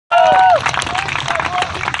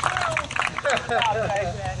Alright,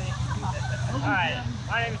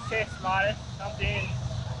 my name is Stamatis. Something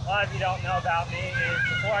a lot of you don't know about me is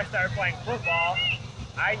before I started playing football,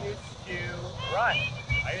 I used to run.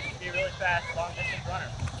 I used to be a really fast, long distance runner.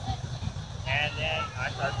 And then I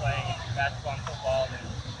started playing basketball and football, and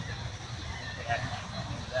then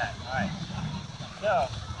that. Alright. So,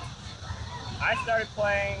 I started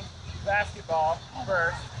playing basketball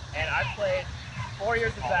first, and I played 4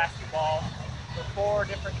 years of basketball for 4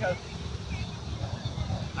 different coaches.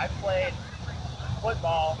 I played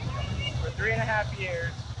football for 3.5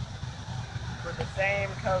 years for the same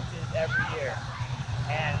coaches every year.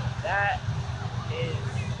 And that is,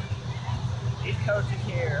 these coaches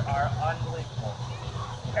here are unbelievable.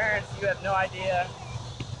 Parents, you have no idea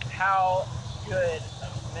how good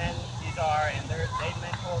men these are, and they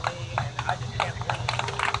mentor me, and I just can't believe it.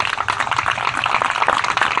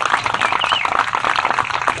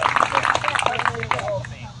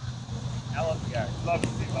 I love you guys. Love you,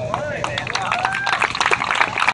 Steve.